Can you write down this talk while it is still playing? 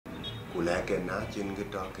Cô lẽ cái ná trên cái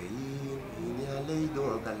trò cái nhà lấy đồ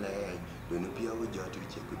cái lẽ rồi nó biểu giờ tôi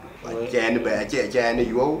chơi cái đồ chè nó bé chè nó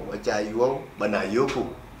yếu chè yếu bên này yếu cô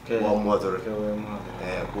warm water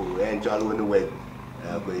cô em cho luôn nó về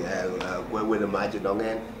quay quay làm cho nó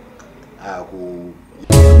nghe cô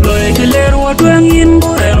lời cái lẽ hoa tuyên in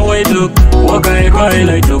em quay được hoa cái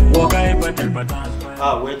lại được hoa cái patel patas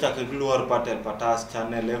we cha ke luar patel patas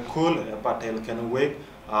channel e cool patel ken we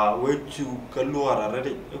we chu ke luar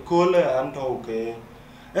ready cool an to ke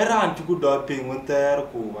era an chu do ping winter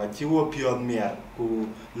ku a chi wo pion mier ku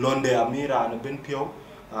londe amira an ben pio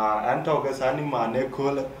an to ke Sunnyman e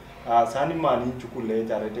cool Sunnyman in chu ku le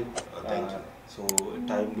ja ready so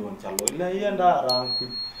time don chalo le yanda ran ku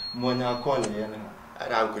Mony Akol yana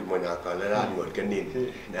Ram kuj Mony Akol ran ngot ke nin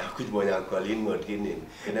na kuj Mony Akol in ngot ke nin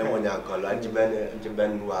kena Mony Akol an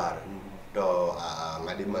ben war to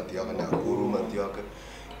ngadi matio kana guru matio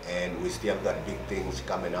and we still got big things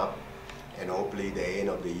coming up and hopefully the end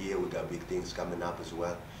of the year we got big things coming up as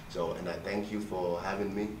well. So and I thank you for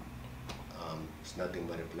having me. It's nothing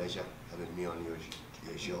but a pleasure having me on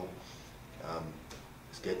your show.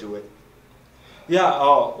 Let's get to it.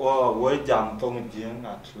 Yeah, we jam tong jing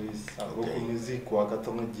at least. Go music wa ka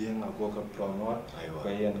tong jing go ka promote.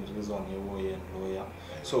 Kaya ni reason ye wo yen loya.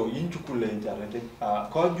 So in chukule jarete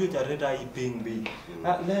ko ju jarete ai ping bi.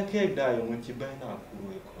 Le ke da yo chi ba na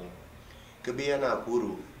kuru ko. Ke bi na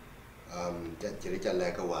kuru jere cha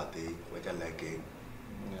le ka wa ti wa cha le ke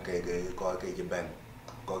ko ke chi ban.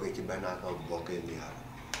 Ko ke chi ban na ko bo ke ni ha.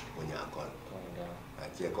 Mony Akol.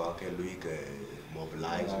 Che ko ke lui ke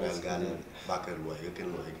mobilize belgan backer lo ke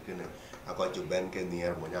na ako ju ben ke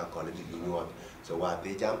near Mony Akol di dunyot so wa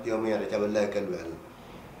ti jam tio me cha le ke wel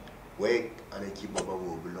we ane chi baba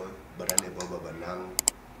wo blo barane baba banang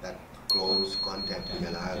that close contact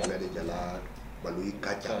jala ready jala balui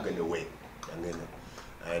catch up in the way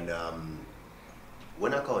and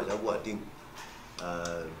when I call ja wa ting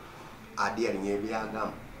adia nye bia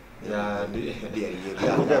gam ya dia nye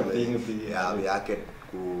bia gam ya ke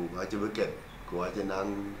ku ma chu ke ku aja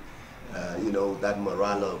nang you know that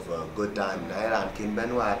morale of good time I ran kin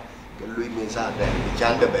ben wa ke lui mi sa de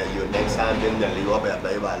chan de be you next time then the liwa be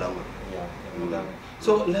bai ba long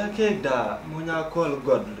so le ke da Mony Akol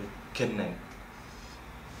god kenne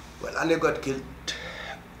well I got killed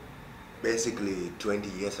basically 20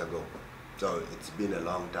 years ago so it's been a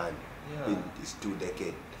long time it's 2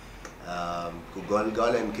 decades ku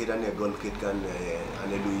gol and kid and gol kid kan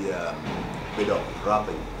hallelujah bit of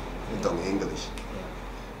rapping in English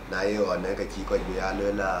na yo ne ka chi ko bi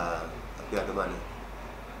alo la pia ka man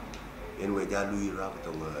en we ja lui rap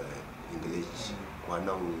tong English kwa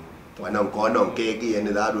nong ko nong ke ki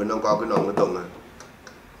en da du nong ko ko nong tong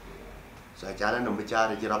sa cha la nong bi cha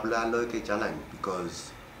ri rap la lo ke cha lan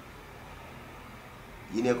because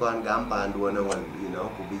yine ko an gam pan du na wan you know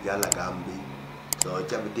ku bi ja la gam bi so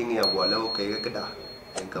cha bi ting ya bo lo ke ka da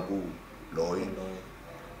en ka bu loi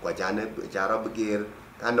kwa cha ne cha rap gear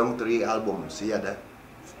kan nong 3 album sia da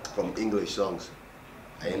from English songs.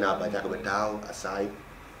 I na ba ja ka betao aside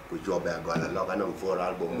ku jo ba go la lo kan 4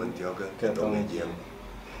 album man tio ke tong jiem.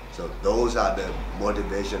 So those are the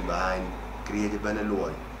motivation behind creative and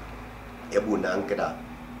loy. E bu nang ke da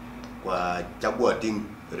kwa cha bo ting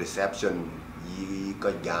reception yi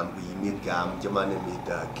ka jam yi mi jam chama ne mi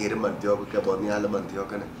ta kir man tio ke bo mi ala man tio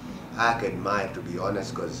kana I can admire to be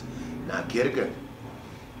honest cause na kir ke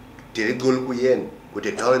te gol ku yen ku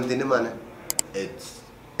te talent ni man it's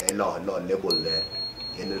a lot level there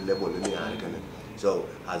in a level ni ar kana so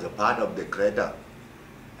as a part of the creator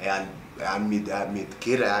and meet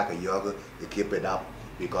kira ka yoga you keep it up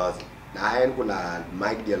because na en ku la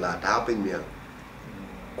mic de la tapin mi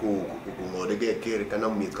ku ngode ge kira kana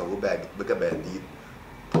meet ka ba ka ba di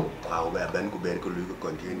ka ba ben ku ber ku lu ku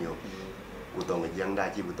continue ku tong yang da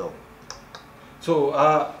chi bu to so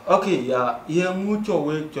okay ye mucho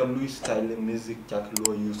we cho lui style music chak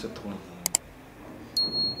lo use tong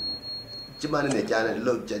chima ne cha ne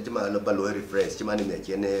lo chima lo ba lo refresh chima ne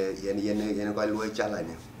che ne yen ko lo cha la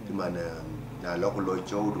ne chima na lo ko lo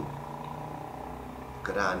cho du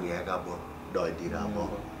kran ye ga bo doi di ra bo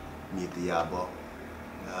mi ti ya bo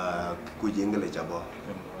ku jing le cha bo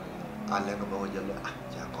ale ko bo ja la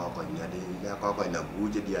cha ko nya di ya ko na bu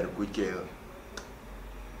je di ar ku ke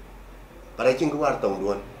but I think war tong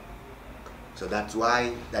luôn. So that's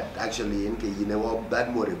why that actually in you know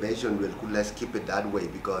that motivation will let's keep it that way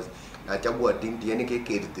because na cha bo ting tiene ke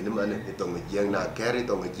tin man e tong jeng na carry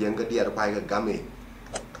tong jeng ka dia pa ga game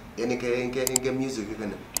ene ke music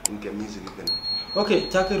kana in music kana okay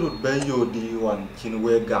take root ben yo di one chin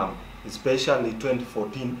we gam especially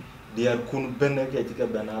 2014 dia kun ben ke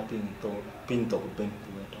ben pin to ben to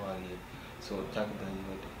So chak ben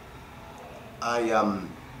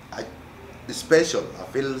I special. I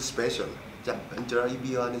feel special. Chak enjoy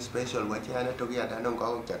beyond special. What you are talking about? I don't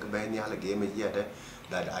go chak ben ya game yet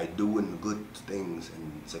that I doing good things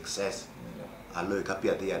and success. I look up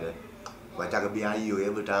at the other. What chak be you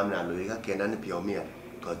every time I look at Kenan pure me.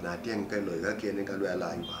 Because nothing can look at Kenan can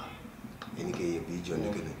align. Any case vision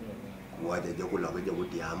again. What the joke of the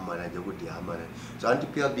wood yamana, the wood yamana. So I'm to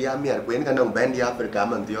pure be a mere when can bend the Africa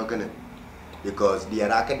and the organ. Because the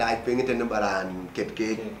Iraqi died ping it in the baran, kit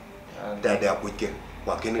cake, that they are quick,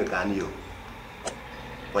 walking can you.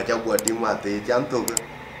 What you got him what they jump to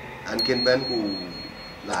and can ben who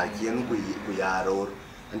like yen we are or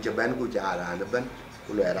and Japan who are and a ben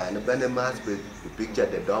who are and a ben a mask with the picture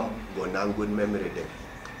the dom go down good memory day.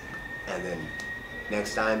 And then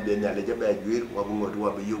next time then Elizabeth will what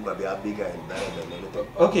will you be bigger and better than anything.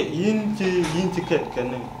 Okay, yin ticket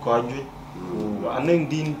can call you. And then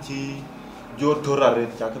dinty. Your Torah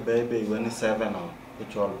chak baby 27 now,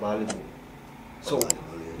 which all valuable. So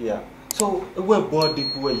yeah. So where body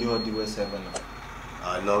where you are the 7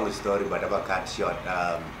 now? Long story, but about cut short.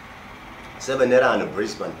 7 around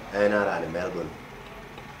Brisbane and around Melbourne.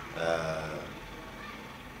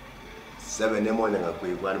 7 in the morning I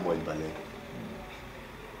quit 1 morning ballet.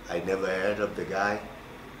 I never heard of the guy,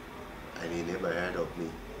 and he never heard of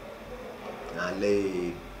me.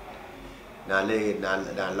 Na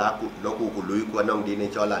laku loku lui kwa nong dine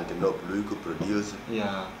cholan to no lui ku produce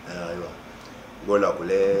yeah go la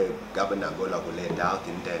kule governor go la kule down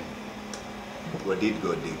in ten go did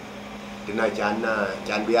go dig tina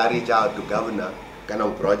chan bi ari chao to governor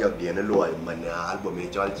kanong project dia na loy man album e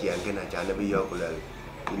chol chien kena chan bi yo kule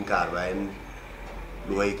in kar bain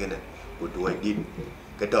loy kena ku to did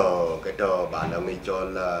cái to ba la ngi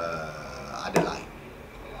chol Adelaide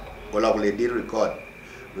go la kule did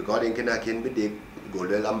recording kena ken bidik go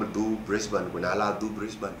le lam do Brisbane kuna la do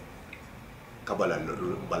Brisbane kabala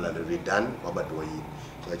bala ridan ko batoi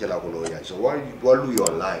so chala ko lo ya so what lu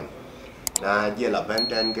online na je la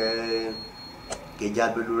benten ke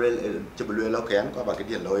jat belurel chebelu lo ken ko ba ke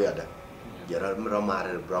dia lo ya da jara ramar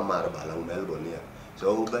bala Melbourne ya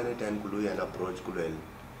so ben ten ku lu ya approach ku le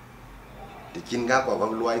de kinga ko ba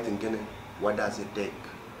lu ai tin ken what does it take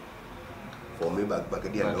for me ba ke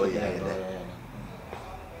dia lo ya da.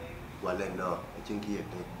 Well, no, I think he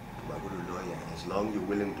as long as you're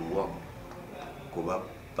willing to work, go up,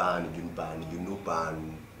 pan, you know,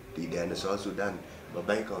 pan, the dinosaur Sudan, but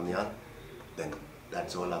back on ya, then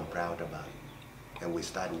that's all I'm proud about. And we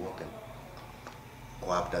start working.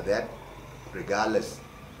 Or after that, regardless,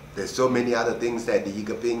 there's so many other things that the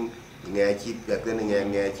Yigaping, in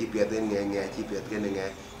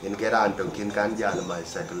get on to Kinkanja, my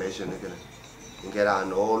circulation, in get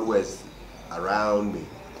on always around me.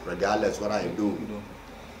 Regardless what I do,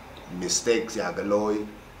 mistakes ya galoy,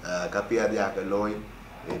 kapia ya galoy,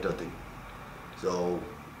 anything. So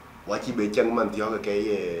what you be chang man tiyo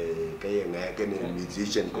kay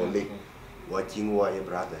musician colleague, watching why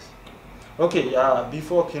brothers. Okay,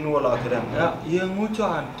 before Kinwala Kram, yeah, mucho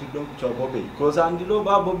antidote job obey. Because antidote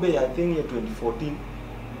Bobe, I think in 2014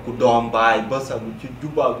 could dom by Bassa, which you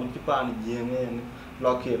Juba, which you pan and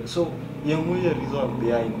lock here. So, young reason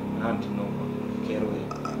behind antidote.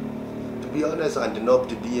 To be honest, I don't know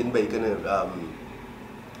to be in bacon.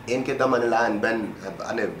 In Ketamanila and Ben,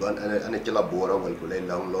 and a chilla bora will play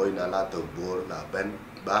long loin a lot of bore, Ben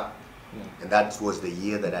back. And that was the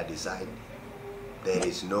year that I decided there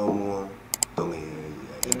is no more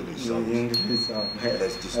English songs.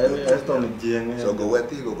 Let's just do it. So go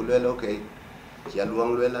with it, go okay. Okay,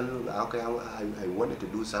 I wanted to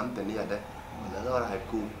do something here. All right,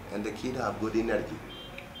 cool. And the kid have good energy.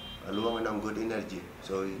 Along and good energy.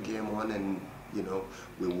 So he came on and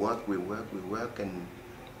we work and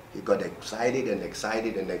he got excited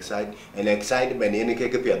when any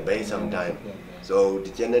cake appeared by sometime. So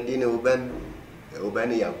the Janadine Uben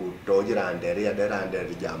Yaku Toja and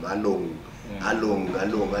the jam along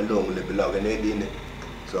the blog and Edin.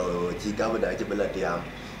 So she covered the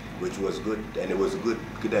which was good and it was good.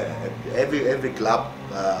 Every club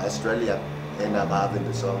Australia ended up having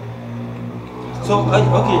the song. So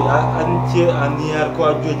okay, and near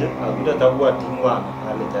Quadja, I would have what in one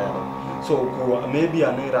later. So maybe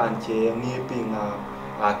an ranche near being a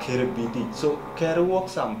caribbean. So carry walk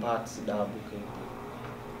some parts that book.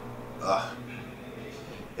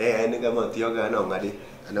 Hey, I think I'm a yoga no madi.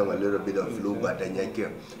 I know a little bit of flu, but I yank you.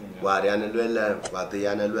 Wariana Luella,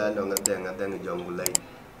 Watiana Luella, and then a jungle lake.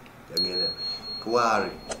 I mean,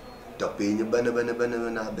 Kuari, Topin,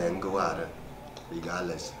 Banabana, then Guara,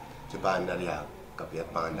 regardless. Japan Daria,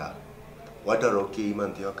 Kapiat Panda. What a rocky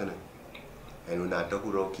month, Yokana. and when I talk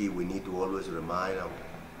Rocky, we need to always remind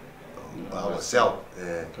ourselves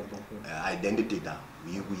identity da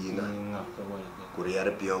we na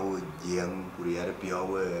Korea pio Jiang, Korea pio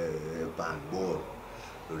Pan Bo,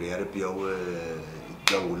 Korea pio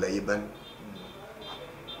Young Laban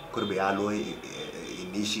could be alloy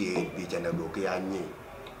initiate Bichanagoki.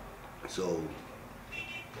 So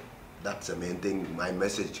that's the main thing. My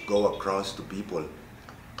message go across to people.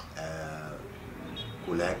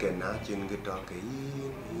 Kulake na chingi toke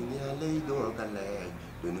in ya lay do kale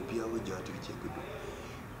when pia we jotty check.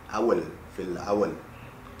 I will fill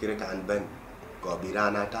Kirakan Ben go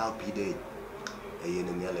birana tau pide a yin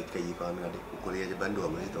in the like you come at Korea Bando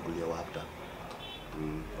to Korea after.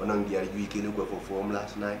 On the weekend go for form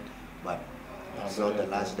last night, but it's not the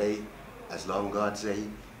last day. As long God say,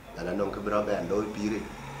 and I don't come up and low period,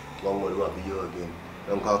 one will rob you again.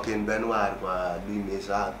 Don't call Ken Benoit while doing this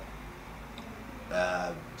out.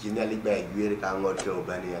 Generally bad, we can't go to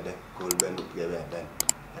Benny at the cold Ben together then.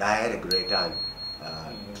 But I had a great time.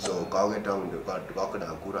 So call it on the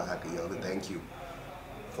crocodile Kura Haki, thank you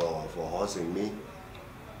for hosting me.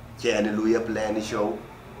 Louis plan show,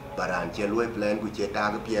 but I'm Louis plan with your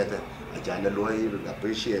target Peter. I can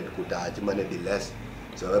appreciate Kutaj money the less.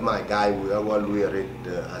 So my guy we all read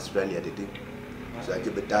Australia did it. So I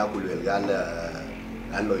keep it down with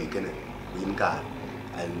Dinka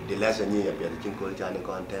and the lesson here appear the Chinko China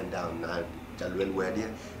content down now Chalwell Wedia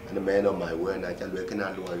and the man of my word I can you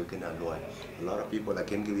cannot lie. A lot of people I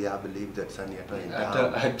can give you I believe that Sunny in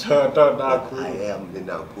town. I am in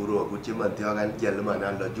Nakuru, Guchiman Tiagan Jelman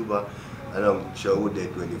and Juba. I don't show day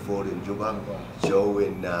 24 in Juba, show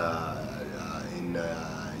in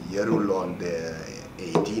Yerul on the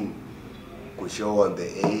 18, could show on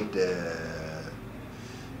the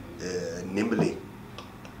 8 Nimbly.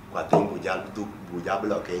 I think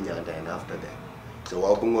Bujabla Kenya and after that. So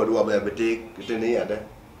I'll go to a boutique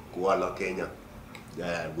Kuala Kenya,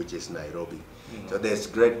 which is Nairobi. So there's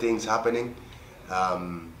great things happening.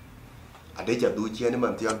 I did do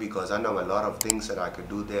Chianiman because I know a lot of things that I could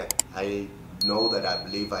do there. I know that I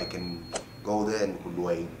believe I can go there and do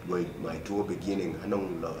my tour beginning. I know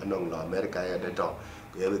America at the top,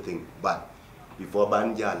 everything. But before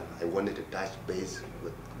Banjal, I wanted to touch base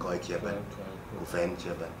with Koi Cheban, Kufen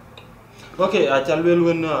Cheban. Okay, I tell you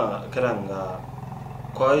when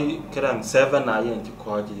Koi 7 I ain't to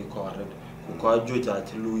Koi correct. Koi Juja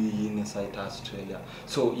at Louis in South Australia.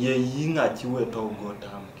 So ye ying at you at all go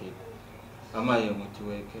down. Am I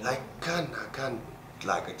motivated? I can't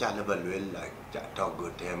like a child like talk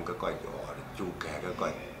good time or juke.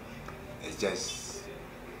 It's just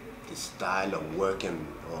the style of working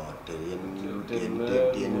or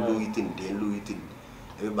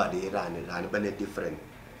everybody ran different.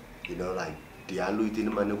 You know, like the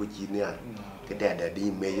Aluitin man which in there, that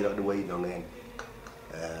the major of the way no man.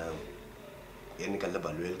 In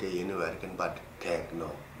Calabaluelke anywhere can but cake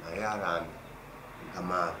no. I ran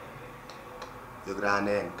Ama. The grand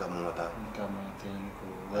end come out.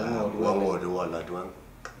 One more to all at one.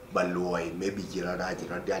 But Loy, maybe Girard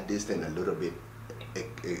that distance a little bit.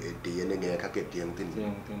 The ending a cacket thing,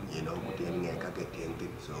 you know, the ending a cacket thing,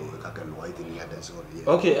 so a cacket white in the other sort.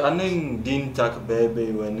 Okay, and then Din Tak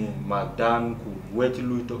baby when Magdan could wait to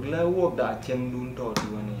look to work that can do to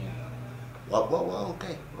 1 year. Well,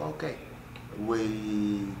 okay.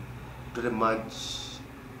 We pretty much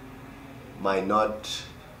might not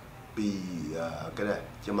be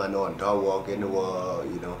on walk anywhere,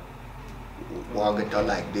 you know, walk it on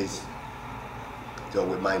like this. So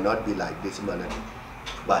we might not be like this man,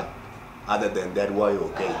 but other than that, why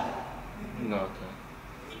okay? No, okay.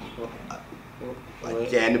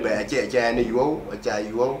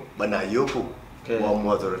 But now you one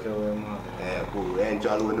mother, who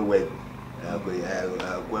enjoy the way,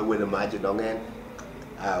 with the magic on end,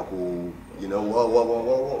 who, you know,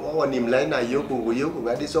 what him like now you,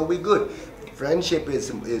 so we good. Friendship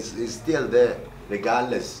is still there,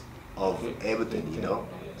 regardless of everything, you know.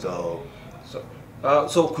 So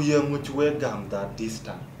kuya muchwe gam that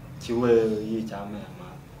distance.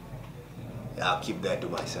 I'll keep that to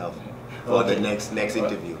myself for the next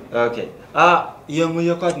interview. Okay. I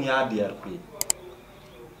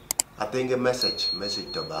think a message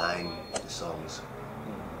to behind the songs.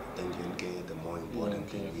 I think the more important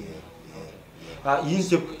thing. Yeah.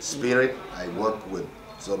 Spirit. I work with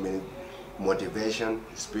so many motivation,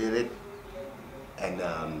 spirit, and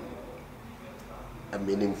a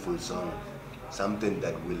meaningful song. Something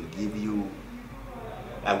that will give you,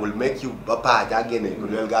 I will make you papa again.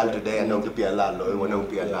 Kunal gal today and don't be a lot loy. One don't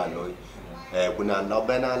be a lot loy. Kuna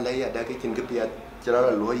lobena lay a daki can be a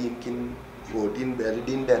general loy. You can 14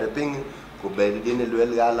 better ping. Go better in the well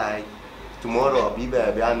galai. tomorrow I'll be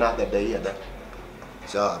another day.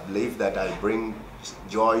 So I believe that I bring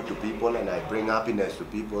joy to people and I bring happiness to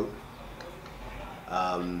people.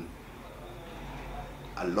 A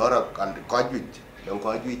lot of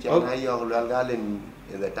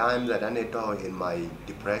in the time that I need in my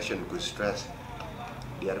depression, good stress.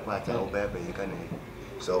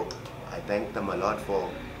 So I thank them a lot for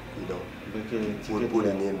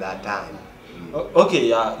putting in that time. Okay,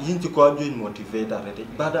 yeah, you to call you motivate already.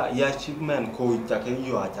 But yeah, shipment ko take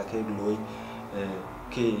you a take glory.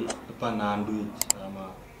 Ke panandu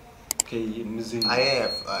ke missing. I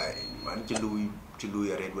have man Chilu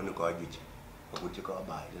read when you call you. What you call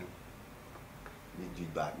Biden? I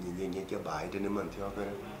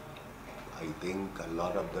think a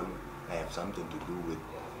lot of them have something to do with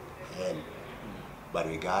hand, but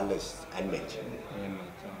regardless, unmet.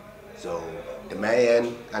 So the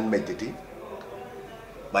man unmet it.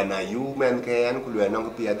 But now you man can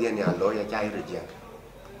not be a lawyer child reject.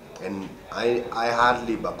 And I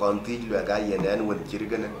hardly but continue a guy and then with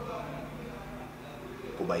Chirigan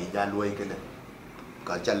Kubaida Luigan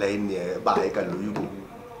Culture Lane by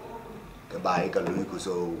Kaluku.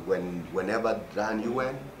 So whenever ran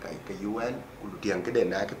UN, UN, Kulutian Kede,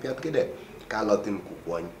 Nakapiat Kede, Carlotin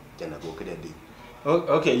Kuwan, Janago Kede.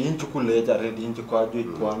 Okay, into later ready into quite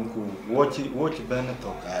one who watch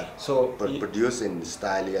Benetton. So producing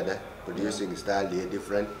style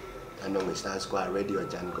different. I know we start square radio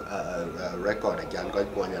record again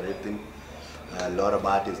quite written. A lot of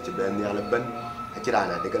artists to bend the Alban.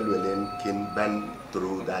 Achirana, they can bend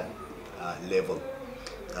through that level.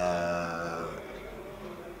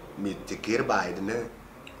 Me to by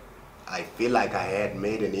I feel like I had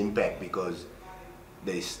made an impact because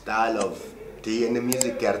the style of tea and the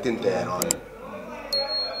music there on,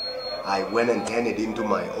 I went and turned it into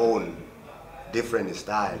my own different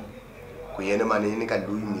style. So I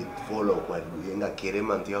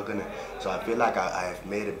feel like I have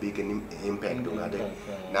made a big impact on that.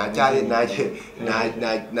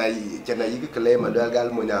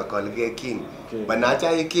 King, but not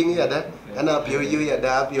king yada, and up you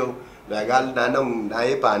yada you, the gal nanong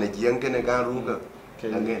naipan, a young and a garuga.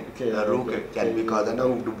 Again, because I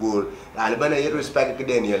know the bull. Albana respect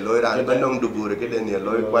Daniel Lloyd, Albanong the bull, Daniel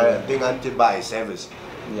Lloyd, I think until by service.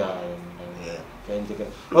 Yeah.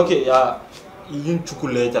 Okay, yeah, in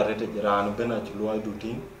chocolate ran Benach Loy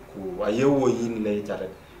Dutin, who I owe in later,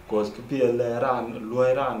 because Kipi ran,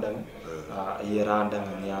 Loyrandang, Yerandang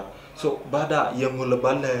and ya. So, Bada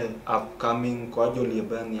Yamulabale upcoming cordially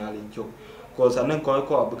Banyali joke, because an uncle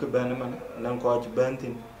called Bucky Benjamin, an uncle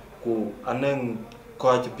Bentin, who an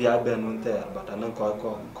coach Pia Ben there, but an uncle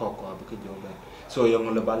called Bucky Joe. So,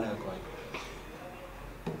 Yamulabale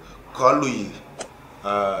call Louis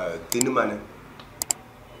Tinman.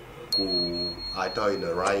 I thought in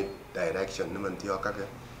the right direction. I'm not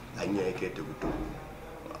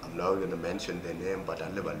going to mention the name, but I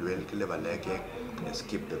let's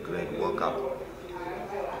keep the great work up.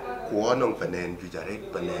 Kuonong panen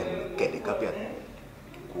jujaret panen kedikapya.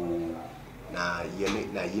 Ku na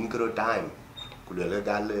yin kro time. Ku le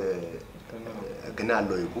gal kena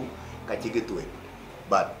loiku kachigitwe.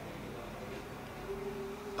 But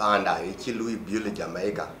panda ichi lui bule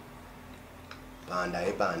Jamaica.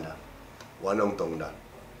 Panda, one on Tonga,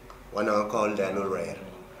 one on called Daniel Rare,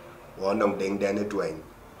 one on Ding Daniel Twain.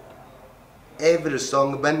 Every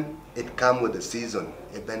song band it come with a season,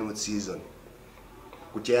 a band with season.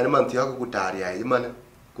 Kuchanaman Tiago Kutaria, Imana,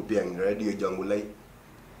 Kupiang Radio Jangulay,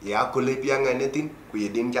 Yakule Piang anything, we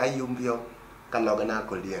didn't jay yumpio, Kalogana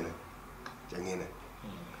Koldiana, Jangina.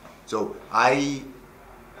 So I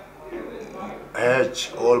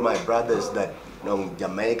urge all my brothers that no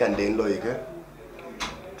Jamaican Den Loika.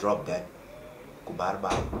 Drop that,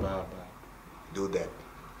 kubarba, do that,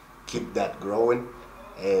 keep that growing,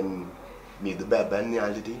 and me the bad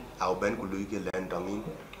reality, our band could land on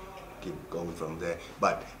keep going from there.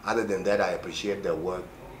 But other than that, I appreciate their work.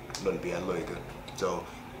 Don't be a lawyer. So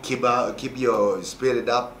keep your spirit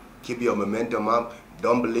up, keep your momentum up.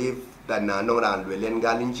 Don't believe that Nanong will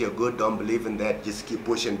galinch you're good. Don't believe in that. Just keep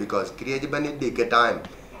pushing because create a time.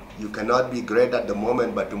 You cannot be great at the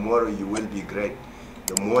moment, but tomorrow you will be great.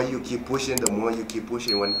 The more you keep pushing, the more you keep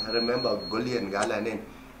pushing. When I remember Gully and Galanen,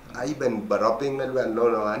 I even baroping and well,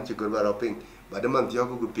 no, and you could baroping. But the month you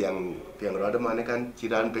could piang Rodamanican,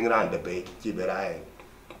 Chiran Pingran the bay, Chiberai.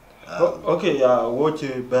 Okay, yeah, watch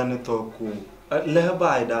Benetoku.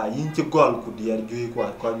 Lebai da, into gold could dear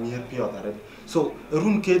Juiqua, call me a pure. So,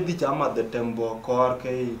 Run Kate the Jama the Tembo,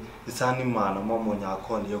 Corke, the Sunnyman, Mony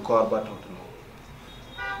Akol, your core but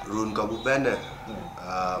Run Kabubene.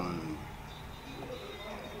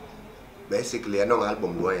 Basically, I know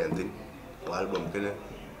album boy and thing. album kena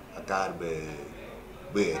akar be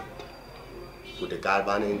with the car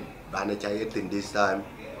ban chayet in this time.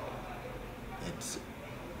 It's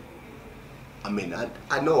I mean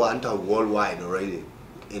I know I'm worldwide already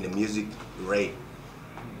in the music rate,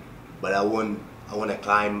 but I want to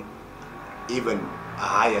climb even a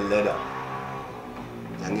higher ladder.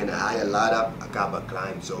 And in a higher ladder I can't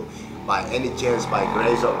climb. So by any chance, by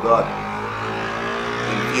grace of God,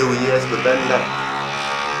 in a few years but then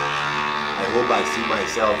I hope I see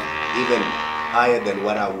myself even higher than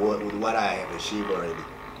what I have achieved already.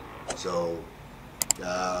 So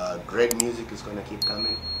great music is gonna keep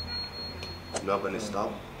coming. Not gonna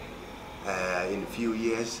stop. In a few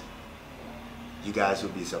years, you guys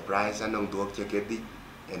will be surprised. I know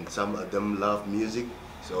and some of them love music.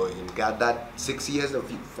 So you got that 6 years or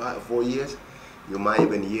 4 years, you might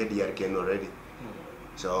even hear the Arcane already.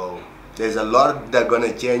 So there's a lot that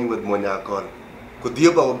gonna change with Mony Akol. Could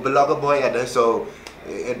you blog boy at so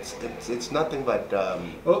it's nothing but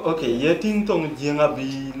okay, you think tong jinga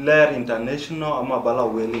be lair international amabala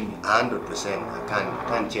welling 100%. I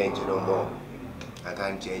can't change no more. I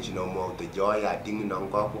can't change no more. The joy I think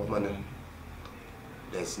woman.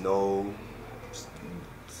 There's no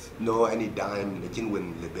any dime the chin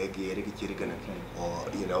win the big or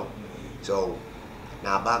you know. So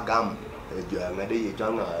now back gum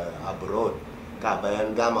abroad.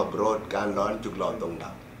 Kabayan gam abroad can learn to glon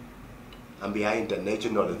tonga. I'm behind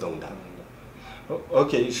international tonga.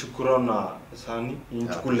 Okay, shukran Sani. In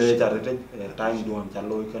chukule jarete time duan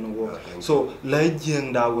chalo ikan wo. So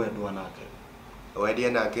lejeng da we duanake.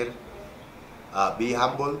 Wedi nakir. Be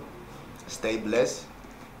humble, stay blessed.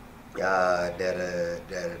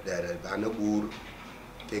 There Anabur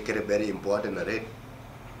take it very important already.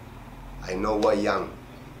 I know we're young,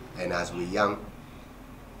 and as we're young,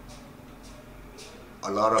 a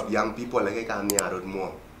lot of young people like I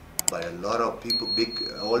more, but a lot of people,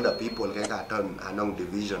 older people like I turn anong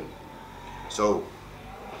division. So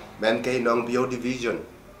men can nong bio division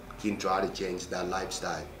can try to change that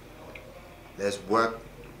lifestyle. Let's work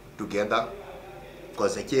together.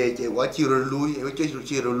 Because what you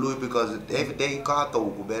rely because every day car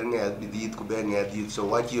to so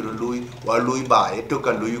what you rely by it took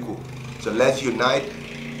a luiku. So let's unite,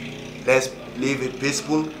 let's live it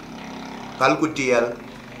peaceful, palku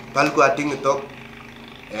talk,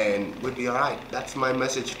 and we'll be alright. That's my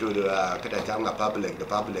message to the public,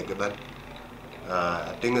 but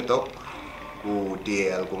talk,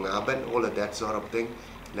 all of that sort of thing.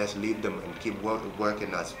 Let's leave them and keep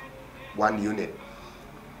working as one unit.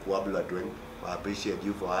 I appreciate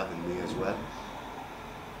you for having me as well.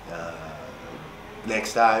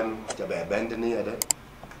 Next time,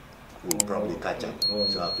 we'll probably catch up.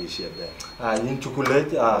 So I appreciate that. In chocolate,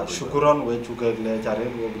 shukran we chukele chare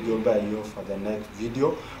we go by you for the next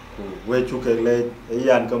video. We chukele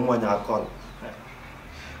yan Mony Akol.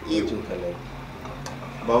 You chukele.